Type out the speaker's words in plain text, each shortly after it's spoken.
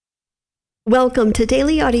Welcome to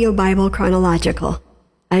Daily Audio Bible Chronological.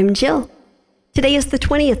 I'm Jill. Today is the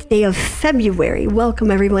 20th day of February. Welcome,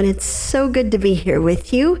 everyone. It's so good to be here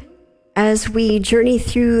with you as we journey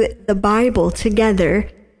through the Bible together,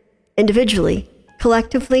 individually,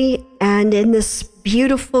 collectively, and in this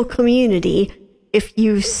beautiful community, if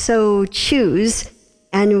you so choose.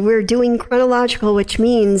 And we're doing chronological, which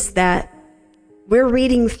means that we're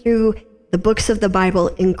reading through the books of the Bible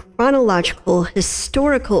in chronological,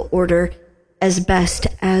 historical order as best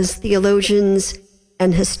as theologians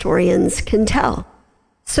and historians can tell.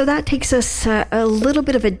 So that takes us a little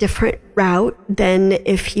bit of a different route than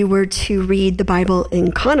if you were to read the Bible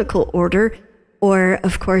in canonical order, or,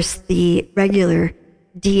 of course, the regular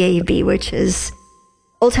DAB, which is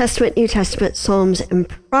Old Testament, New Testament, Psalms, and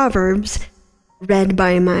Proverbs, read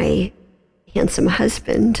by my handsome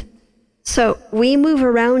husband. So we move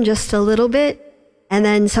around just a little bit, and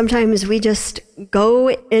then sometimes we just go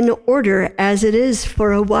in order as it is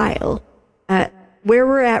for a while. Where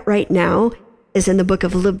we're at right now is in the book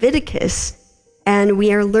of Leviticus, and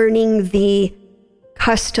we are learning the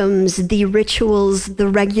customs, the rituals, the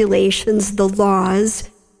regulations, the laws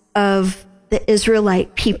of the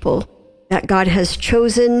Israelite people that God has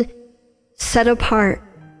chosen, set apart,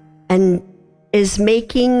 and is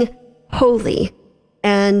making holy.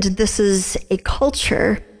 And this is a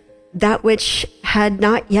culture that which had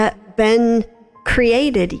not yet been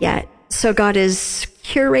created yet. So God is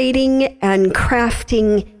curating and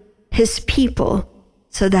crafting his people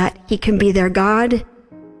so that he can be their God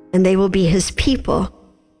and they will be his people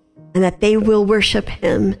and that they will worship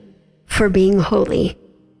him for being holy.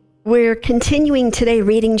 We're continuing today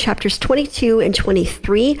reading chapters 22 and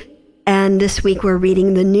 23, and this week we're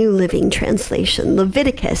reading the New Living Translation,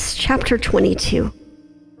 Leviticus chapter 22.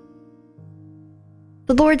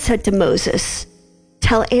 The Lord said to Moses,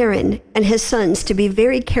 "Tell Aaron and his sons to be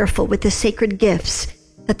very careful with the sacred gifts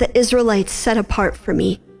that the Israelites set apart for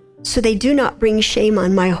me, so they do not bring shame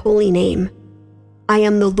on my holy name. I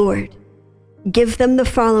am the Lord. Give them the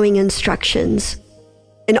following instructions.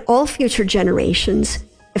 In all future generations,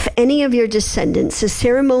 if any of your descendants is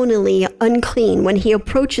ceremonially unclean when he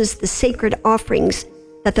approaches the sacred offerings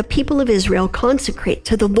that the people of Israel consecrate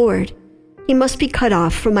to the Lord, he must be cut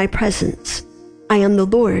off from my presence. I am the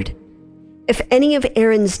Lord. If any of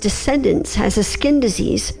Aaron's descendants has a skin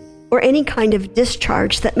disease or any kind of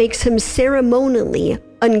discharge that makes him ceremonially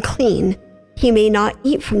unclean, he may not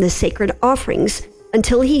eat from the sacred offerings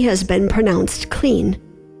until he has been pronounced clean.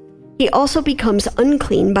 He also becomes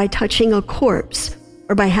unclean by touching a corpse,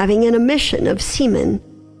 or by having an emission of semen,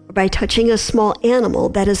 or by touching a small animal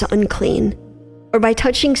that is unclean, or by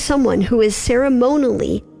touching someone who is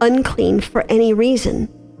ceremonially unclean for any reason.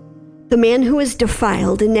 The man who is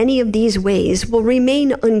defiled in any of these ways will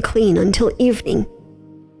remain unclean until evening.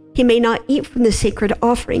 He may not eat from the sacred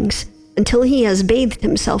offerings until he has bathed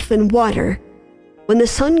himself in water. When the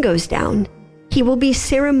sun goes down, he will be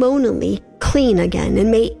ceremonially clean again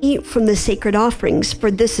and may eat from the sacred offerings,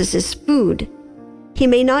 for this is his food. He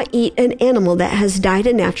may not eat an animal that has died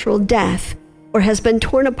a natural death or has been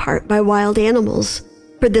torn apart by wild animals,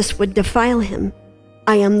 for this would defile him.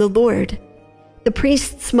 I am the Lord. The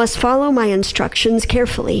priests must follow my instructions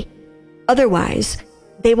carefully. Otherwise,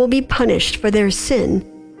 they will be punished for their sin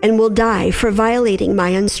and will die for violating my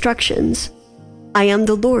instructions. I am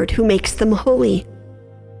the Lord who makes them holy.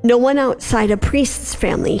 No one outside a priest's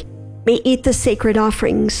family may eat the sacred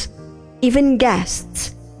offerings. Even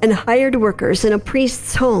guests and hired workers in a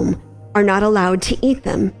priest's home are not allowed to eat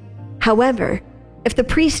them. However, if the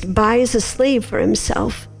priest buys a slave for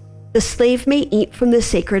himself, the slave may eat from the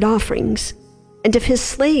sacred offerings. And if his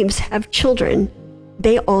slaves have children,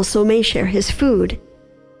 they also may share his food.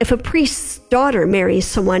 If a priest's daughter marries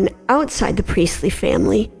someone outside the priestly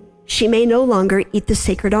family, she may no longer eat the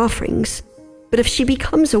sacred offerings. But if she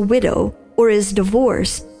becomes a widow or is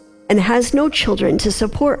divorced and has no children to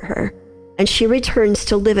support her, and she returns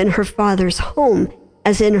to live in her father's home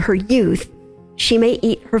as in her youth, she may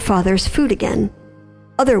eat her father's food again.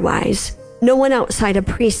 Otherwise, no one outside a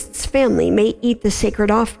priest's family may eat the sacred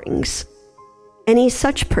offerings. Any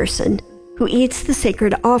such person who eats the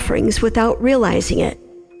sacred offerings without realizing it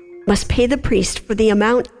must pay the priest for the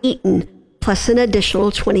amount eaten plus an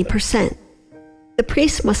additional 20%. The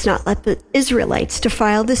priest must not let the Israelites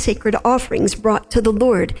defile the sacred offerings brought to the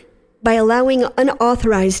Lord by allowing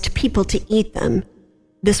unauthorized people to eat them.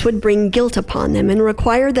 This would bring guilt upon them and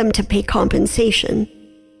require them to pay compensation.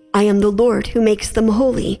 I am the Lord who makes them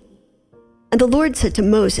holy. And the Lord said to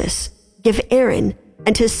Moses, "Give Aaron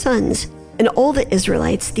and his sons and all the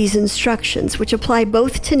Israelites these instructions, which apply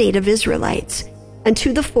both to native Israelites and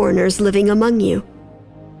to the foreigners living among you.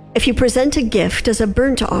 If you present a gift as a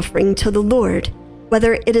burnt offering to the Lord,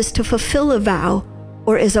 whether it is to fulfill a vow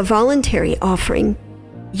or is a voluntary offering,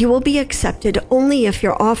 you will be accepted only if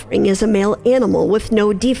your offering is a male animal with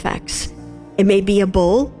no defects. It may be a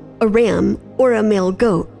bull, a ram, or a male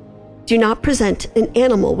goat. Do not present an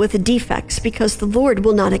animal with defects, because the Lord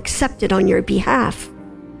will not accept it on your behalf.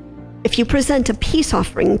 If you present a peace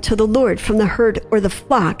offering to the Lord from the herd or the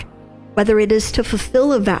flock, whether it is to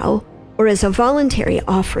fulfill a vow or as a voluntary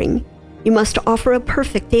offering, you must offer a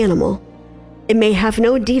perfect animal. It may have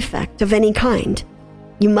no defect of any kind.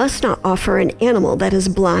 You must not offer an animal that is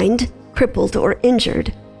blind, crippled, or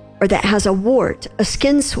injured, or that has a wart, a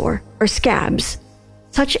skin sore, or scabs.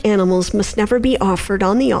 Such animals must never be offered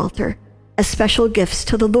on the altar as special gifts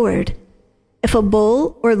to the Lord. If a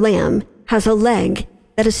bull or lamb has a leg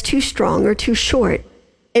that is too strong or too short,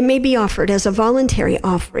 it may be offered as a voluntary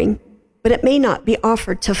offering, but it may not be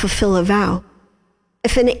offered to fulfill a vow.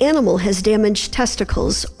 If an animal has damaged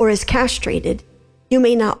testicles or is castrated, you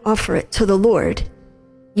may not offer it to the Lord.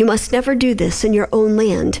 You must never do this in your own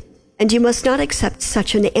land, and you must not accept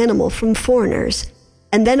such an animal from foreigners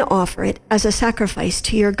and then offer it as a sacrifice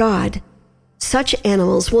to your God. Such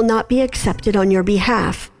animals will not be accepted on your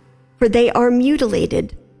behalf, for they are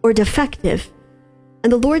mutilated or defective.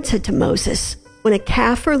 And the Lord said to Moses, when a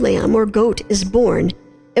calf or lamb or goat is born,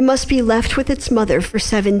 it must be left with its mother for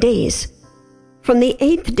 7 days. From the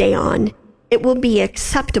 8th day on, it will be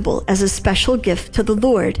acceptable as a special gift to the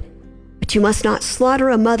Lord. But you must not slaughter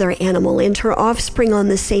a mother animal and her offspring on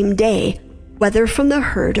the same day, whether from the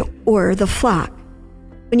herd or the flock.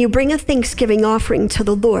 When you bring a thanksgiving offering to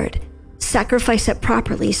the Lord, sacrifice it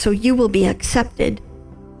properly so you will be accepted.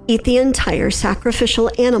 Eat the entire sacrificial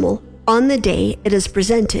animal on the day it is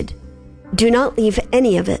presented. Do not leave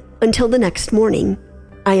any of it until the next morning.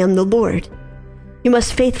 I am the Lord. You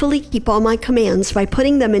must faithfully keep all my commands by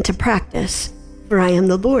putting them into practice, for I am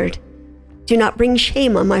the Lord. Do not bring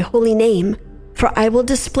shame on my holy name, for I will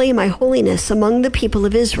display my holiness among the people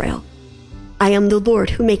of Israel. I am the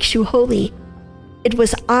Lord who makes you holy. It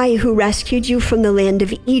was I who rescued you from the land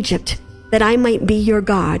of Egypt, that I might be your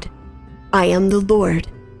God. I am the Lord.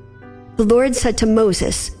 The Lord said to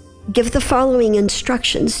Moses, give the following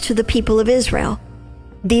instructions to the people of Israel.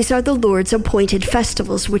 These are the Lord's appointed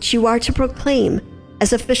festivals which you are to proclaim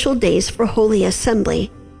as official days for holy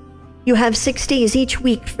assembly. You have 6 days each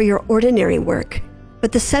week for your ordinary work,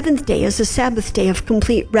 but the 7th day is a Sabbath day of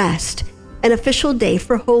complete rest, an official day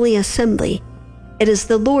for holy assembly. It is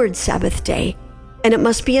the Lord's Sabbath day, and it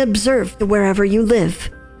must be observed wherever you live.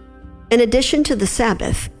 In addition to the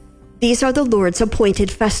Sabbath, these are the Lord's appointed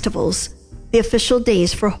festivals, the official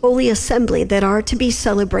days for holy assembly that are to be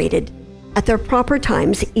celebrated at their proper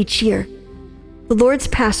times each year. The Lord's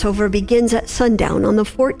Passover begins at sundown on the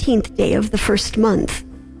 14th day of the first month.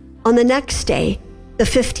 On the next day, the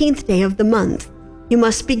 15th day of the month, you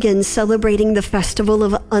must begin celebrating the festival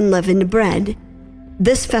of unleavened bread.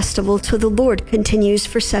 This festival to the Lord continues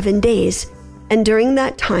for 7 days, and during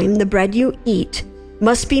that time the bread you eat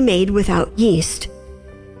must be made without yeast.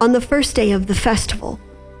 On the first day of the festival,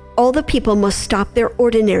 all the people must stop their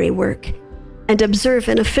ordinary work and observe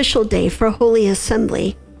an official day for holy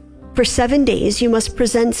assembly. For 7 days you must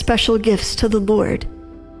present special gifts to the Lord.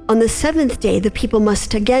 On the 7th day the people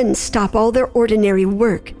must again stop all their ordinary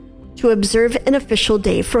work to observe an official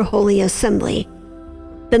day for holy assembly.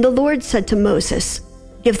 Then the Lord said to Moses,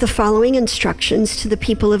 give the following instructions to the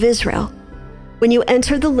people of Israel. When you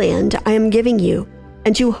enter the land I am giving you,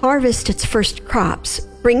 and you harvest its first crops,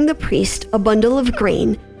 bring the priest a bundle of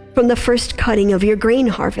grain from the first cutting of your grain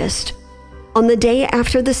harvest. On the day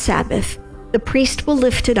after the Sabbath, the priest will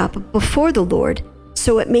lift it up before the Lord,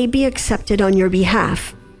 so it may be accepted on your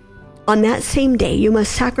behalf. On that same day you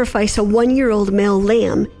must sacrifice a 1-year-old male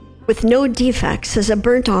lamb with no defects as a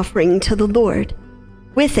burnt offering to the Lord.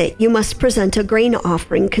 With it you must present a grain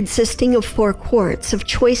offering consisting of 4 quarts of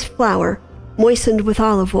choice flour moistened with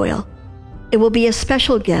olive oil. It will be a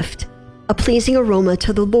special gift, a pleasing aroma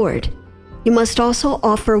to the Lord. You must also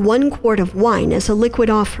offer 1 quart of wine as a liquid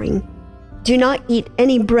offering. Do not eat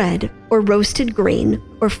any bread or roasted grain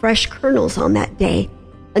or fresh kernels on that day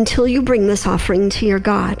until you bring this offering to your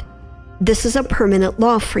God. This is a permanent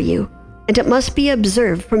law for you, and it must be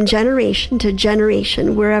observed from generation to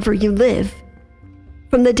generation wherever you live.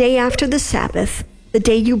 From the day after the Sabbath, the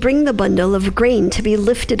day you bring the bundle of grain to be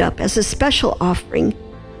lifted up as a special offering,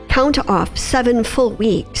 count off 7 full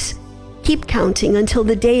weeks. Keep counting until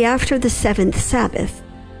the day after the 7th Sabbath,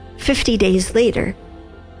 50 days later.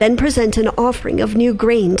 Then present an offering of new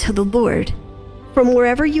grain to the Lord. From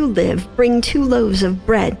wherever you live, bring 2 loaves of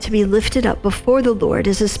bread to be lifted up before the Lord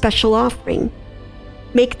as a special offering.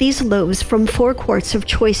 Make these loaves from 4 quarts of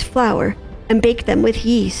choice flour and bake them with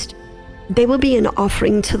yeast. They will be an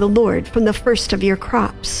offering to the Lord from the first of your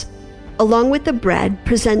crops. Along with the bread,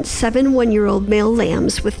 present 7 one-year-old male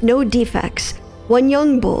lambs with no defects, 1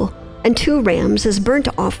 young bull, and 2 rams as burnt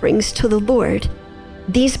offerings to the Lord.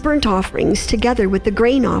 These burnt offerings, together with the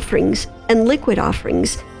grain offerings and liquid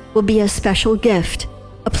offerings, will be a special gift,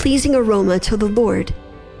 a pleasing aroma to the Lord.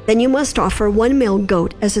 Then you must offer 1 male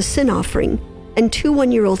goat as a sin offering and 2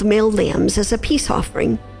 one-year-old male lambs as a peace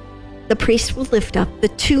offering. The priest will lift up the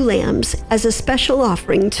 2 lambs as a special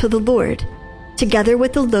offering to the Lord, together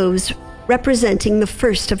with the loaves representing the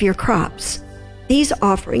first of your crops. These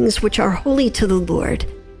offerings, which are holy to the Lord,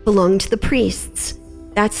 belong to the priests.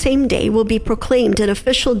 That same day will be proclaimed an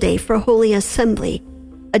official day for holy assembly,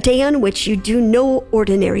 a day on which you do no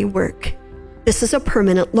ordinary work. This is a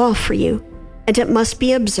permanent law for you, and it must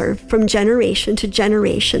be observed from generation to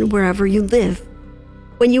generation wherever you live.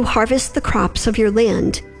 When you harvest the crops of your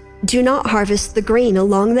land, do not harvest the grain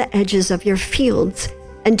along the edges of your fields,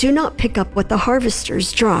 and do not pick up what the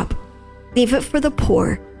harvesters drop. Leave it for the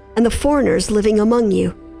poor and the foreigners living among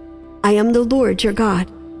you. I am the Lord your God.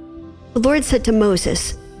 The Lord said to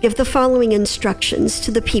Moses, "Give the following instructions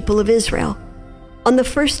to the people of Israel. On the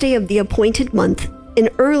first day of the appointed month, in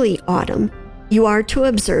early autumn, you are to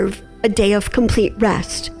observe a day of complete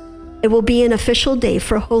rest. It will be an official day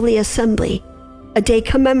for holy assembly, a day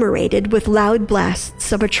commemorated with loud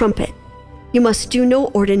blasts of a trumpet. You must do no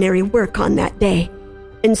ordinary work on that day.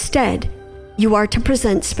 Instead, you are to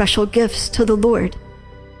present special gifts to the Lord."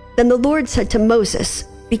 Then the Lord said to Moses,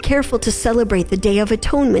 "Be careful to celebrate the Day of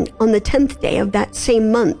Atonement on the 10th day of that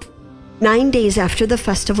same month, 9 days after the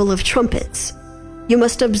Festival of Trumpets. You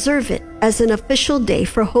must observe it as an official day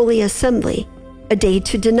for holy assembly, a day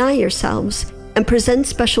to deny yourselves and present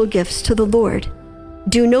special gifts to the Lord.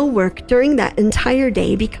 Do no work during that entire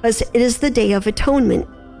day, because it is the Day of Atonement,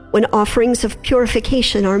 when offerings of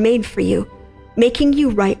purification are made for you, making you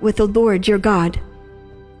right with the Lord your God.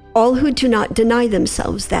 All who do not deny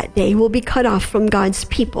themselves that day will be cut off from God's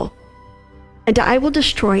people. And I will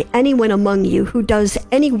destroy anyone among you who does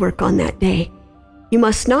any work on that day. You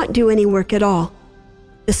must not do any work at all.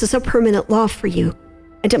 This is a permanent law for you,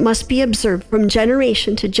 and it must be observed from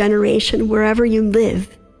generation to generation wherever you live.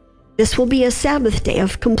 This will be a Sabbath day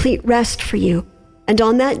of complete rest for you, and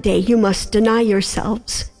on that day you must deny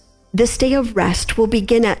yourselves. This day of rest will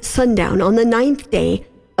begin at sundown on the 9th day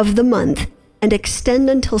of the month and extend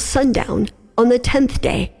until sundown on the 10th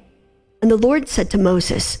day. And the Lord said to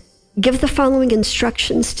Moses, "Give the following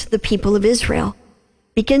instructions to the people of Israel.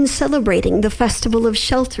 Begin celebrating the Festival of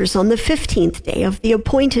Shelters on the 15th day of the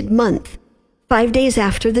appointed month, 5 days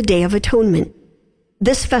after the Day of Atonement.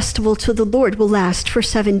 This festival to the Lord will last for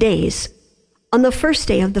 7 days. On the first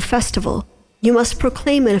day of the festival, you must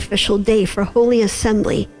proclaim an official day for holy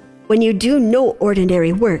assembly, when you do no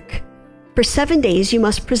ordinary work. For 7 days you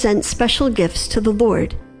must present special gifts to the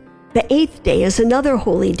Lord. The 8th day is another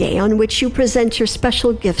holy day on which you present your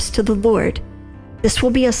special gifts to the Lord. This will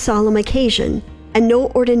be a solemn occasion, and no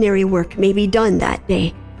ordinary work may be done that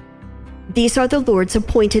day. These are the Lord's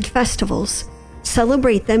appointed festivals.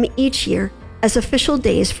 Celebrate them each year as official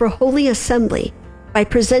days for holy assembly by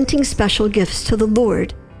presenting special gifts to the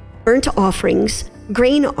Lord, burnt offerings,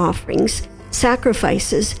 grain offerings,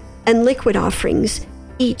 sacrifices, and liquid offerings,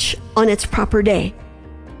 each on its proper day.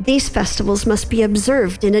 These festivals must be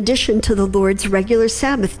observed in addition to the Lord's regular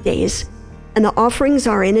Sabbath days, and the offerings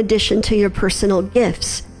are in addition to your personal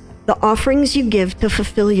gifts, the offerings you give to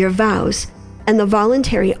fulfill your vows, and the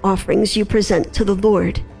voluntary offerings you present to the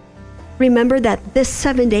Lord. Remember that this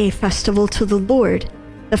 7-day festival to the Lord,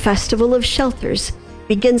 the Festival of Shelters,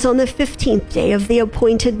 begins on the 15th day of the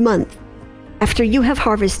appointed month, after you have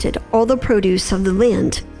harvested all the produce of the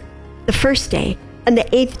land. The first day and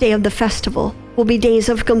the 8th day of the festival will be days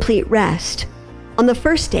of complete rest. On the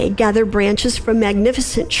first day, gather branches from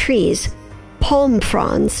magnificent trees, palm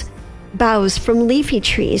fronds, boughs from leafy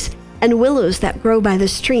trees, and willows that grow by the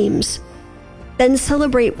streams. Then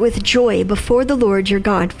celebrate with joy before the Lord your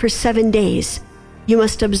God for 7 days. You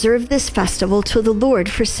must observe this festival to the Lord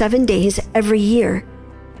for 7 days every year.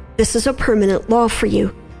 This is a permanent law for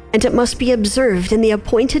you, and it must be observed in the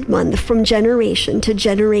appointed month from generation to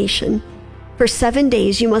generation. For 7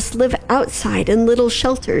 days you must live outside in little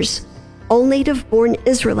shelters. All native-born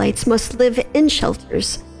Israelites must live in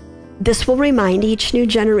shelters. This will remind each new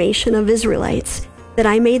generation of Israelites that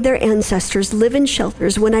I made their ancestors live in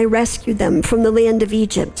shelters when I rescued them from the land of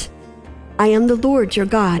Egypt. I am the Lord your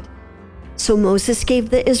God." So Moses gave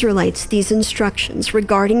the Israelites these instructions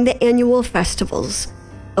regarding the annual festivals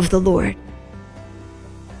of the Lord.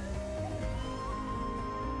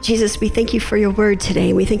 Jesus, we thank you for your word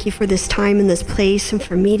today. We thank you for this time and this place and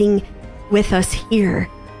for meeting with us here.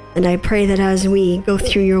 And I pray that as we go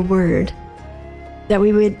through your word, that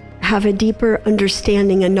we would have a deeper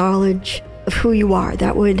understanding and knowledge of who you are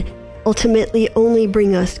that would ultimately only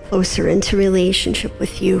bring us closer into relationship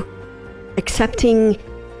with you, accepting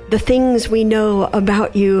the things we know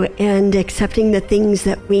about you and accepting the things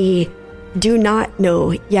that we do not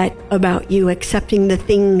know yet about you, accepting the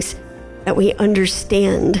things that we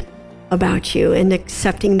understand about you and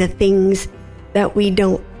accepting the things that we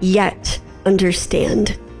don't yet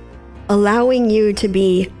understand, allowing you to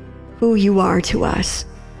be who you are to us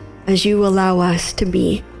as you allow us to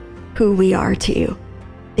be who we are to you.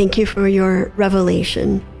 Thank you for your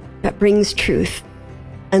revelation that brings truth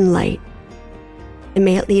and light. And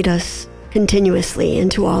may it lead us continuously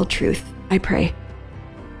into all truth, I pray.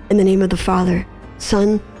 In the name of the Father,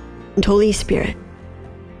 Son, and Holy Spirit.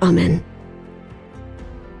 Amen.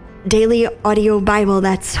 Daily Audio Bible,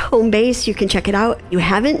 that's home base. You can check it out. If you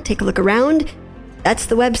haven't, take a look around. That's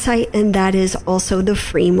the website, and that is also the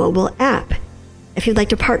free mobile app. If you'd like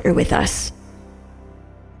to partner with us,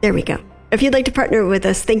 there we go. If you'd like to partner with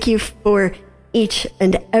us, thank you for each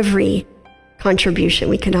and every contribution.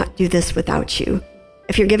 We cannot do this without you.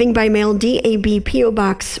 If you're giving by mail, DAB PO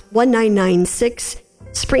Box 1996,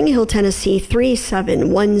 Spring Hill, Tennessee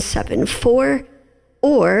 37174,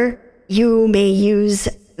 or you may use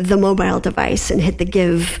the mobile device and hit the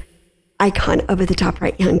give icon up at the top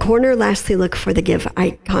right-hand corner. Lastly, look for the give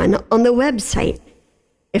icon on the website.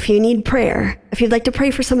 If you need prayer, if you'd like to pray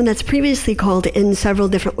for someone that's previously called in, several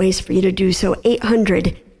different ways for you to do so,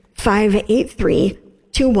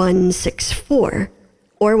 800-583-2164.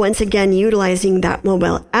 Or once again, utilizing that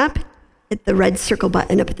mobile app, hit the red circle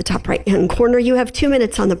button up at the top right-hand corner. You have 2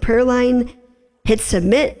 minutes on the prayer line. Hit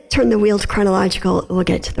submit, turn the wheel to chronological, and we'll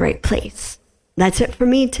get to the right place. That's it for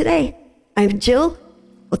me today. I'm Jill.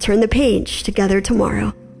 We'll turn the page together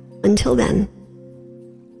tomorrow. Until then,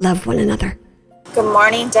 love one another. Good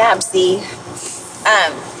morning, Debsy.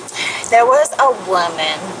 There was a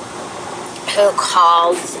woman who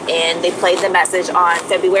called and they played the message on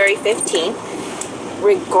February 15th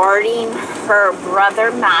regarding her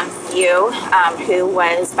brother Matthew, who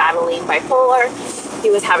was battling bipolar. He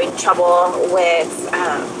was having trouble with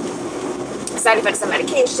side effects of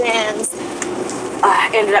medications,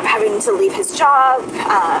 ended up having to leave his job.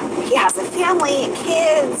 He has a family and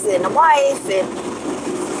kids and a wife, and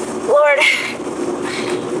Lord,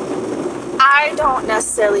 I don't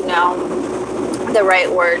necessarily know the right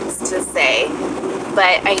words to say,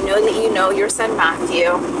 but I know that you know your son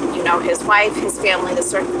Matthew, you know his wife, his family, the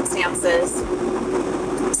circumstances.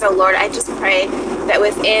 So Lord, I just pray that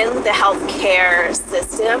within the healthcare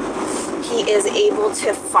system, he is able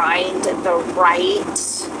to find the right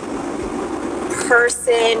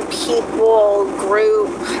person, people, group,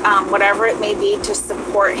 whatever it may be, to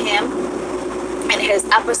support him in his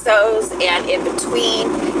episodes and in between,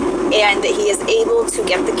 and that he is able to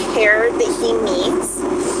get the care that he needs,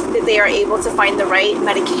 that they are able to find the right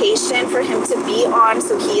medication for him to be on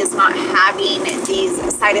so he is not having these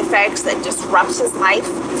side effects that disrupt his life,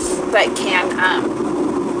 but can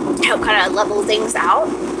help kind of level things out.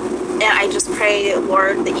 And I just pray,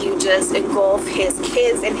 Lord, that you just engulf his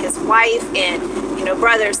kids and his wife and, you know,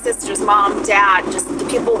 brothers, sisters, mom, dad, just the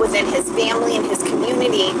people within his family and his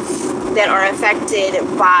community that are affected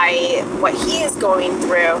by what he is going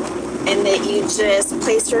through. And that you just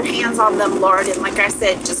place your hands on them, Lord. And like I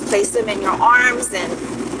said, just place them in your arms and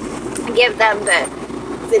give them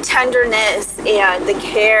the tenderness and the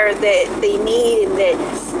care that they need. And that,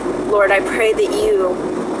 Lord, I pray that you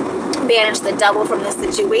banish the devil from this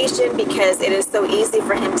situation, because it is so easy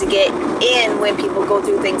for him to get in when people go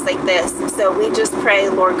through things like this. So we just pray,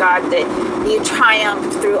 Lord God, that you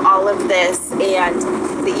triumph through all of this and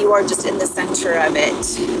that you are just in the center of it.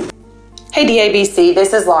 Hey DABC,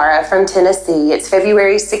 this is Laura from Tennessee. It's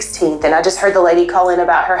February 16th, and I just heard the lady call in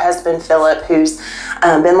about her husband, Philip, who's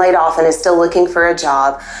been laid off and is still looking for a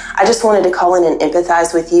job. I just wanted to call in and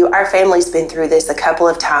empathize with you. Our family's been through this a couple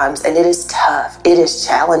of times, and it is tough. It is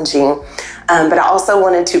challenging. But I also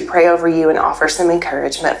wanted to pray over you and offer some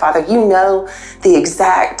encouragement. Father, you know the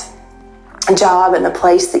exact job and the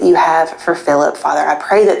place that you have for Philip. Father, I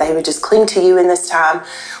pray that they would just cling to you in this time.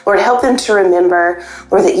 Lord, help them to remember,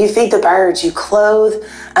 Lord, that you feed the birds, you clothe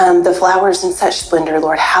the flowers in such splendor.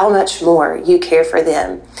 Lord, how much more you care for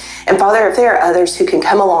them. And Father, if there are others who can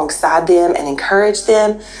come alongside them and encourage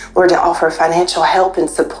them, Lord, to offer financial help and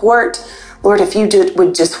support, Lord, if you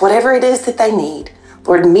would just whatever it is that they need,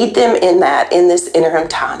 Lord, meet them in that in this interim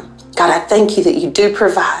time. God, I thank you that you do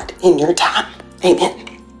provide in your time. Amen.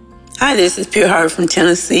 Hi, this is Pure Heart from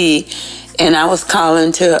Tennessee, and I was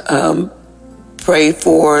calling to pray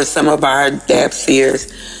for some of our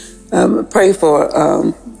DAPSers. Pray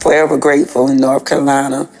for Forever Grateful in North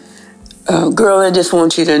Carolina. Girl, I just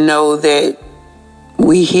want you to know that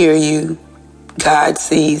we hear you. God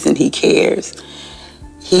sees and He cares.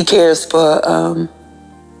 He cares for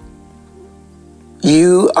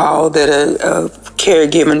you all that are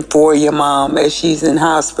caregiving for your mom as she's in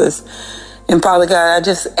hospice. And Father God, I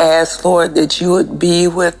just ask, Lord, that you would be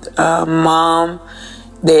with Mom.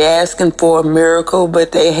 They're asking for a miracle,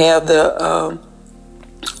 but they have the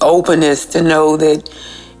openness to know that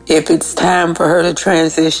if it's time for her to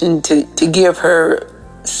transition, to give her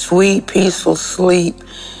sweet, peaceful sleep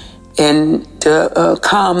and to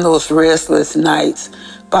calm those restless nights.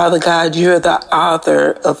 Father God, you're the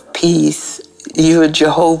author of peace. You're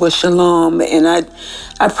Jehovah Shalom. And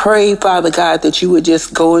I pray, Father God, that you would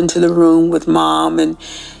just go into the room with Mom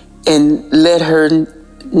and let her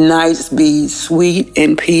nights be sweet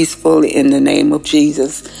and peaceful in the name of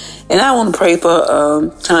Jesus. And I want to pray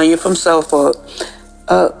for Tanya from Suffolk.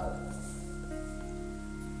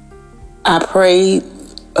 I pray,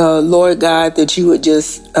 Lord God, that you would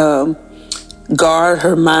just guard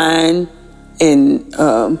her mind and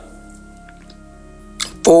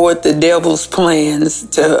forward the devil's plans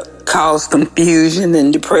to cause confusion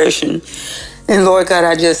and depression. And Lord God,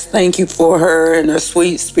 I just thank you for her and her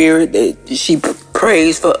sweet spirit that she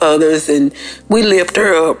prays for others. And we lift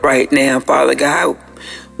her up right now, Father God.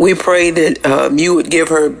 We pray that you would give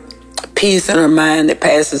her peace in her mind that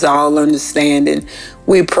passes all understanding.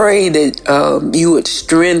 We pray that you would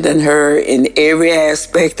strengthen her in every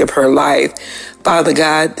aspect of her life. Father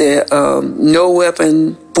God, that no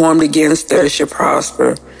weapon formed against her shall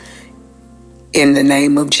prosper. In the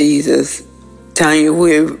name of Jesus. Tanya,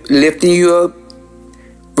 we're lifting you up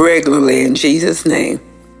regularly in Jesus' name.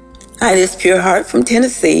 Hi, this is Pure Heart from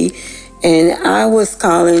Tennessee, and I was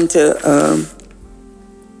calling to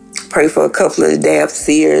pray for a couple of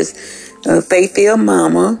DAPSers. Faith-filled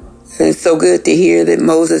Mama. It's so good to hear that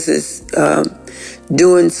Moses is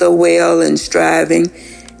doing so well and striving.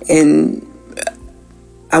 And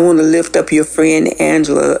I want to lift up your friend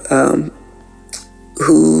Angela,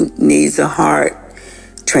 who needs a heart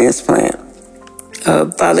transplant.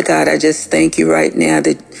 Father God, I just thank you right now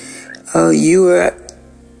that you are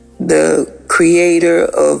the creator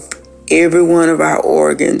of every one of our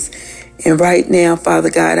organs. And right now, Father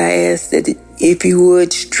God, I ask that if you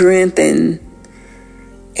would strengthen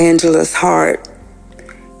Angela's heart,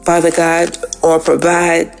 Father God, or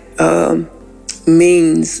provide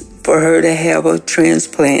means for her to have a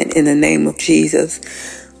transplant in the name of Jesus.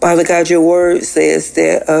 Father God, your word says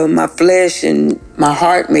that my flesh and my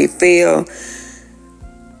heart may fail,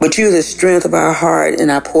 but you're the strength of our heart and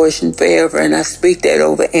our portion forever. And I speak that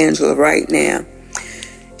over Angela right now.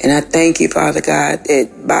 And I thank you, Father God,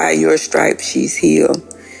 that by your stripes she's healed.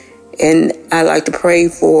 And I like to pray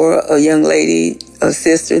for a young lady, a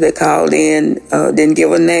sister that called in, didn't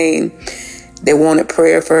give a name, that wanted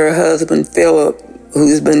prayer for her husband, Philip,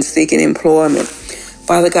 who's been seeking employment.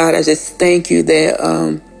 Father God, I just thank you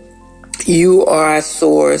that you are our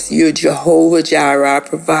source. You're Jehovah Jireh, our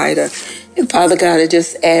provider. And Father God, I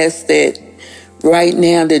just ask that right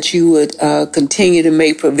now that you would continue to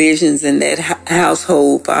make provisions in that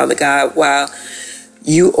household, Father God, while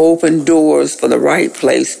you open doors for the right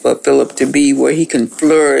place for Philip to be, where he can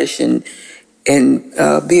flourish and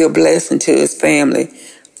be a blessing to his family.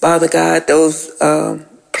 Father God, those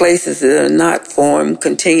places that are not for him,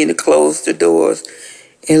 continue to close the doors.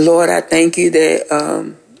 And Lord, I thank you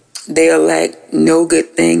that they'll lack no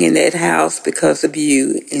good thing in that house because of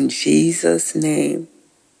you. In Jesus' name.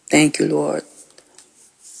 Thank you, Lord.